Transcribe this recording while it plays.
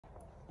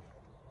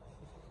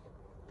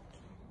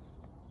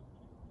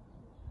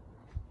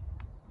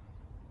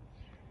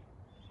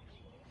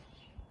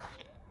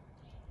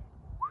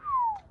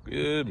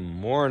Good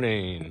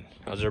morning.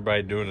 How's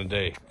everybody doing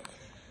today?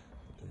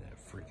 That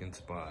freaking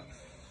spot.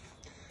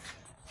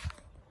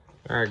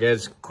 All right,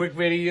 guys, quick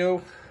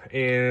video.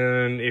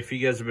 And if you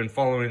guys have been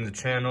following the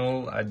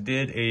channel, I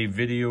did a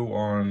video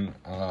on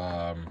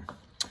how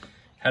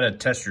to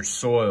test your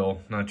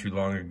soil not too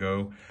long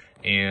ago.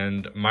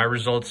 And my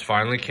results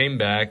finally came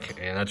back,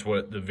 and that's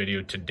what the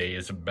video today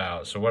is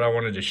about. So what I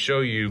wanted to show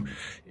you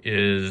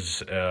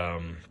is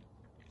a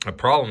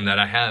problem that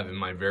I have in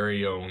my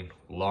very own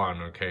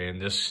lawn, okay?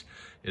 And this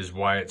is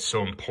why it's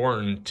so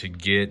important to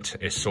get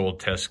a soil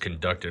test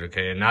conducted,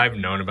 okay? And I've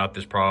known about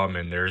this problem,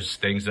 and there's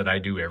things that I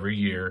do every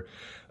year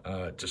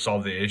to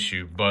solve the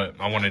issue, but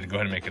I wanted to go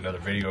ahead and make another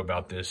video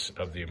about this,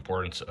 of the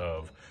importance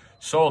of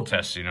soil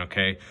testing,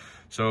 okay?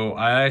 So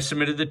I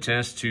submitted the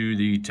test to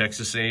the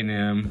Texas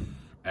A&M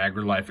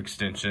AgriLife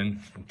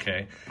Extension,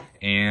 okay?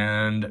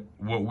 And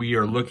what we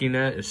are looking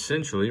at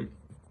essentially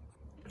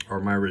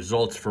are my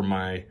results for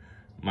my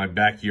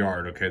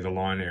backyard, okay, the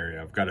lawn area.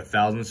 I've got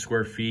 1,000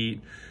 square feet.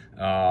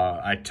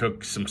 I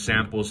took some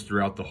samples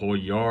throughout the whole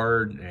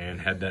yard and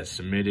had that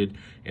submitted.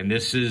 And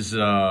this is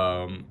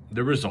the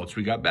results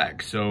we got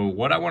back. So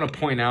what I want to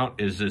point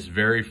out is this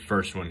very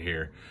first one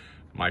here,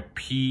 my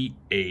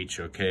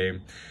pH, okay?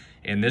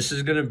 And this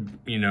is gonna,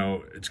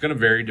 it's gonna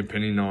vary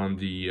depending on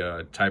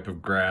the type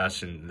of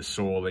grass and the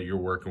soil that you're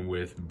working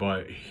with.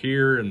 But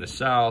here in the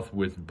South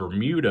with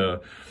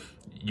Bermuda,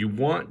 you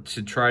want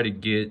to try to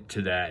get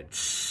to that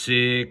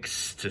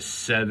 6 to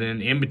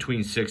 7, in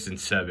between 6 and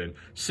 7.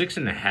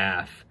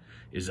 6.5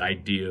 is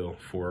ideal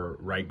for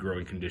right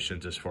growing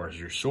conditions as far as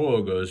your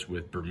soil goes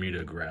with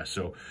Bermuda grass.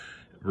 So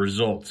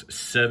results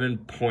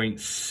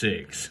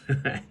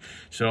 7.6.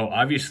 So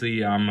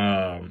obviously I'm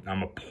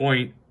a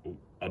point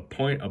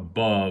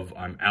above.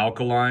 I'm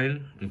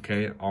alkaline,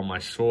 okay, on my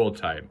soil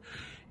type.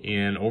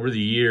 And over the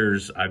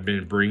years, I've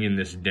been bringing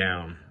this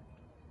down,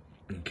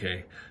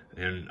 okay?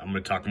 And I'm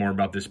going to talk more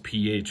about this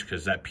pH,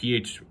 because that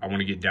pH, I want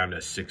to get down to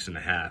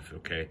 6.5,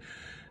 okay?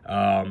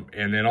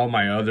 And then all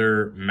my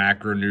other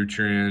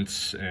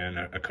macronutrients and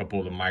a couple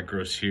of the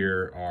micros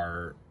here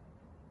are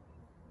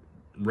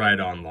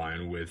right on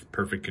line with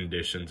perfect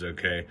conditions,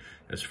 okay?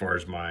 As far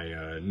as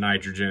my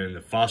nitrogen,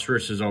 the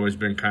phosphorus has always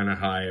been kind of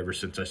high ever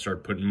since I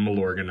started putting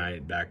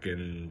Milorganite back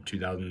in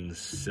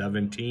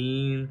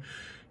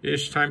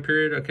 2017-ish time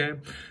period, okay?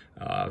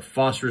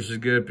 Phosphorus is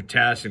good,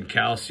 potassium,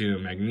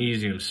 calcium,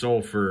 magnesium,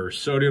 sulfur.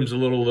 Sodium's a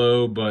little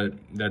low, but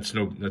that's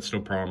no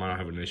problem. I don't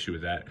have an issue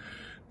with that.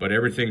 But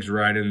everything's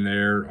right in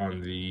there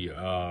on the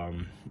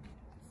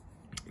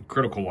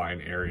critical line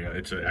area.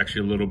 It's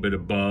actually a little bit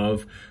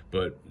above,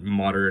 but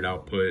moderate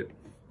output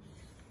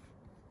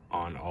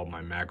on all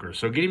my macros.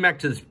 So getting back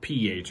to this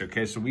pH,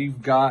 okay, so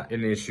we've got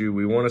an issue,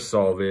 we want to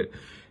solve it,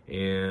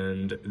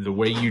 and the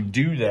way you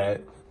do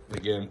that,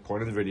 again,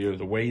 point of the video,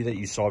 the way that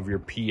you solve your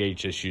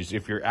pH issues,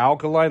 if you're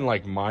alkaline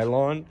like my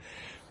lawn,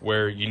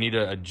 where you need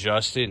to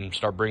adjust it and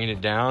start bringing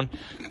it down,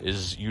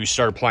 is you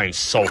start applying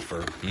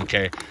sulfur,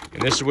 okay?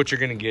 And this is what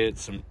you're gonna get,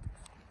 some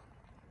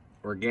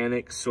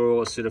organic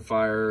soil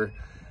acidifier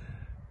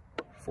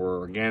for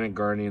organic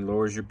gardening,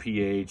 lowers your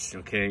pH,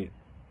 okay?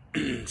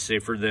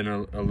 Safer than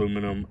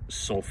aluminum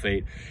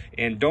sulfate.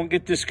 And don't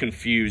get this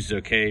confused,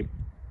 okay?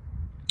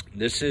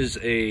 This is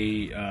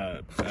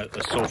a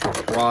sulfur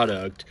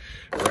product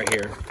right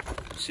here.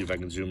 Let's see if I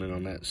can zoom in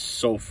on that.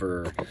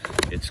 Sulfur.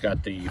 It's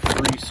got the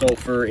free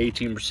sulfur,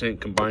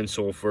 18% combined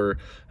sulfur,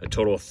 a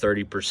total of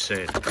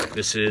 30%.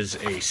 This is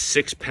a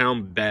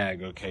 6-pound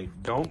bag, okay?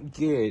 Don't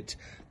get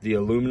the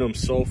aluminum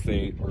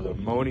sulfate or the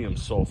ammonium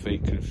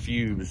sulfate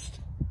confused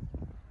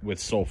with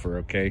sulfur,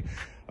 okay?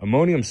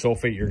 Ammonium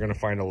sulfate you're gonna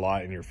find a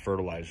lot in your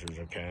fertilizers,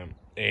 okay?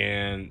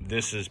 And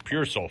this is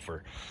pure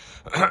sulfur.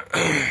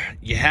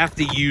 You have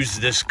to use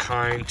this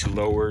kind to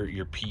lower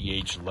your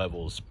pH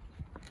levels.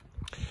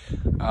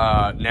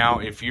 Now,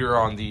 if you're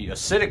on the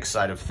acidic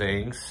side of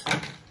things,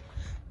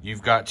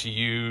 you've got to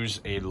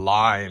use a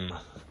lime,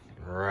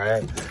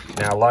 right?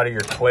 Now, a lot of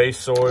your clay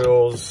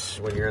soils,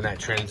 when you're in that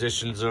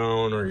transition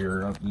zone or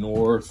you're up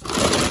north,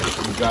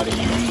 you've got to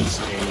use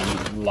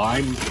a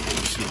lime,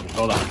 excuse me,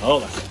 hold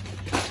on.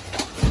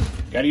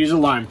 Got to use a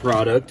lime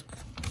product.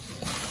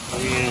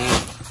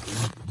 And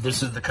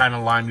this is the kind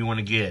of lime you want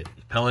to get.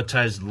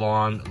 Pelletized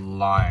lawn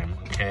lime,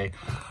 okay?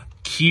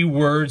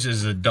 Keywords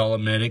is the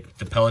dolomitic,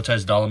 the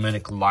pelletized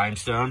dolomitic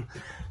limestone.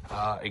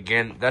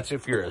 Again, that's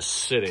if you're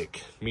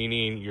acidic,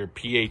 meaning your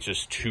pH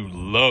is too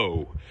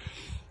low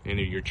and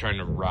you're trying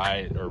to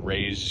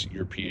raise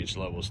your pH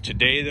levels.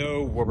 Today,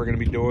 though, what we're going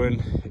to be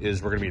doing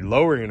is we're going to be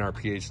lowering our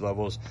pH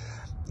levels.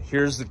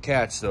 Here's the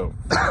catch, though.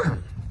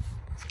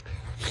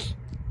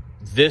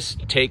 This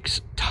takes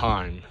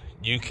time.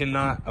 You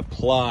cannot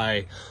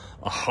apply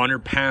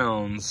 100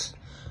 pounds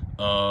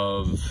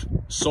of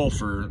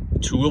sulfur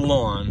to a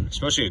lawn,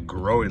 especially a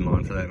growing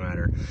lawn for that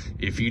matter,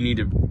 if you need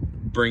to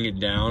bring it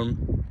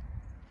down.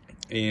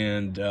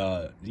 And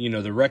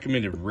the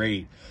recommended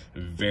rate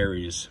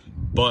varies,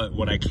 But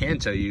what I can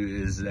tell you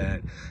is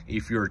that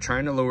if you're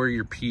trying to lower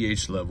your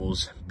pH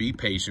levels, be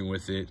patient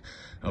with it.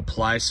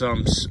 Apply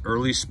some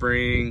early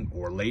spring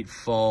or late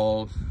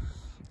fall,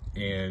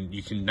 and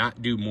you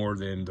cannot do more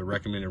than the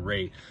recommended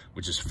rate,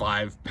 which is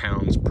 5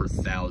 pounds per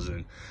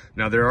 1,000.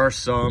 Now, there are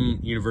some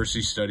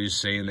university studies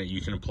saying that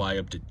you can apply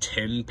up to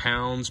 10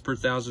 pounds per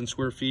 1,000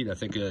 square feet. I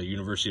think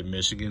University of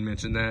Michigan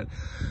mentioned that.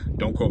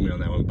 Don't quote me on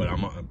that one, but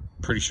I'm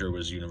pretty sure it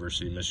was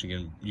University of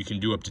Michigan. You can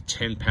do up to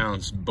 10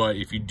 pounds, but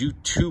if you do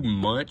too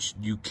much,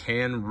 you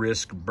can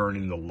risk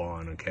burning the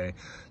lawn, okay?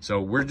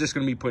 So we're just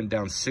gonna be putting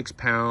down 6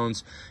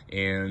 pounds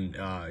and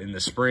in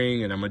the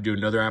spring, and I'm gonna do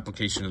another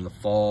application in the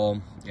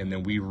fall, and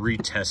then we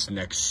retest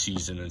next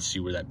season and see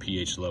where that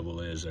pH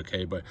level is,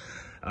 okay? But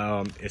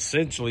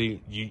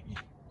essentially,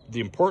 the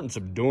importance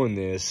of doing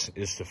this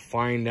is to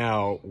find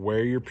out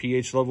where your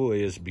pH level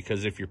is,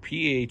 because if your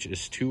pH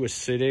is too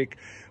acidic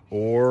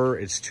or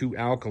it's too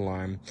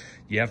alkaline,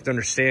 you have to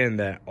understand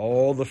that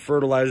all the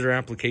fertilizer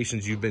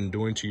applications you've been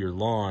doing to your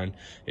lawn,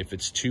 if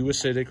it's too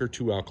acidic or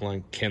too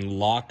alkaline, can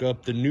lock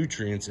up the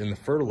nutrients in the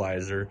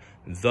fertilizer,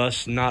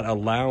 thus not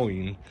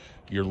allowing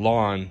your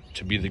lawn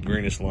to be the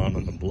greenest lawn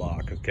on the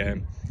block, okay?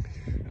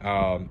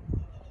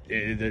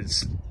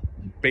 It's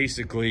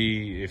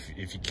basically, if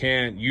you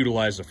can't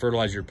utilize the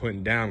fertilizer you're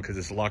putting down because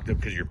it's locked up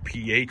because your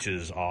pH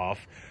is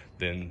off,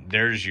 then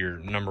there's your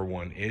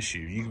 #1 issue.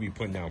 You can be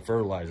putting down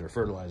fertilizer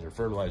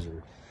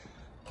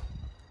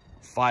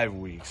 5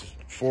 weeks,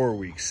 4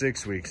 weeks,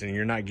 6 weeks, and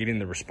you're not getting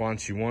the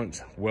response you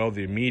want. Well,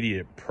 the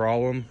immediate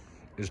problem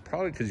is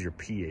probably because your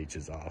pH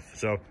is off.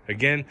 So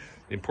again,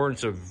 the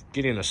importance of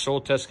getting a soil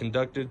test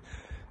conducted,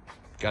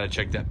 got to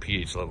check that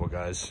pH level,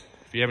 guys.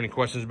 If you have any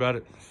questions about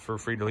it, feel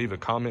free to leave a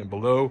comment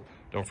below.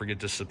 Don't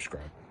forget to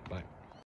subscribe.